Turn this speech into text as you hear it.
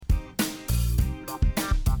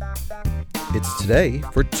It's today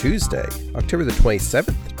for Tuesday, October the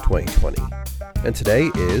 27th, 2020. And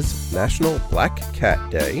today is National Black Cat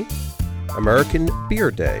Day, American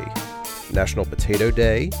Beer Day, National Potato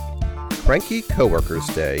Day, Cranky Coworkers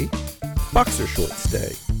Day, Boxer Shorts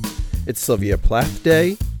Day. It's Sylvia Plath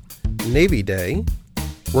Day, Navy Day,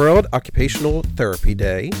 World Occupational Therapy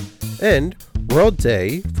Day, and World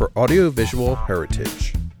Day for Audiovisual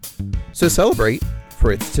Heritage. So celebrate,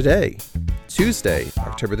 for it's today, Tuesday,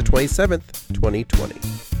 October the 27th,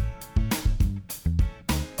 2020.